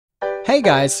Hey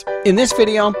guys, in this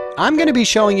video, I'm going to be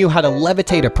showing you how to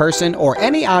levitate a person or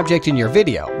any object in your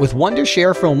video with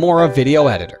Wondershare Filmora Video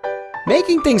Editor.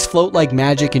 Making things float like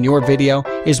magic in your video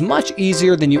is much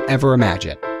easier than you ever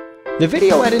imagined. The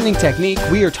video editing technique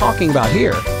we are talking about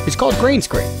here is called green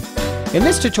screen. In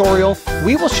this tutorial,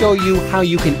 we will show you how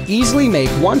you can easily make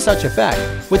one such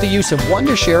effect with the use of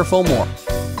Wondershare Filmora.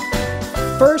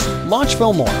 First, launch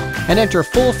Filmora and enter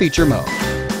full feature mode.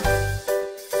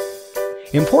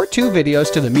 Import two videos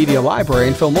to the media library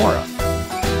in Filmora.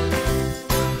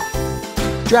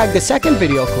 Drag the second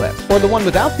video clip, or the one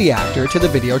without the actor, to the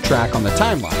video track on the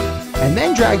timeline, and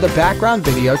then drag the background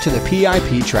video to the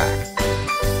PIP track.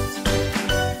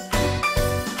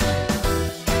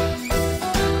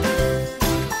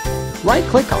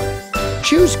 Right-click on it.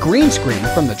 Choose Green Screen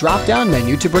from the drop-down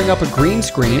menu to bring up a green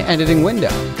screen editing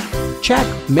window. Check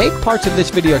Make Parts of this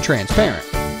video transparent.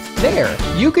 There,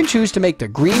 you can choose to make the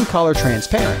green color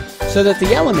transparent so that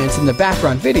the elements in the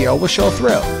background video will show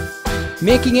through,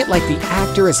 making it like the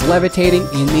actor is levitating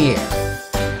in the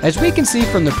air. As we can see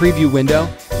from the preview window,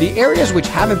 the areas which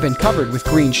haven't been covered with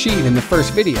green sheet in the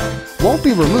first video won't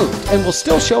be removed and will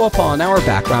still show up on our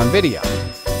background video.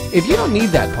 If you don't need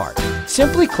that part,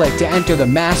 simply click to enter the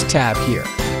Mask tab here.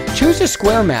 Choose a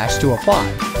square mask to apply,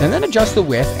 and then adjust the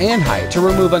width and height to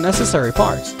remove unnecessary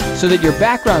parts, so that your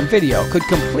background video could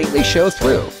completely show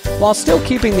through, while still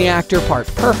keeping the actor part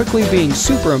perfectly being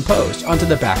superimposed onto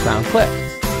the background clip.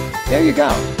 There you go.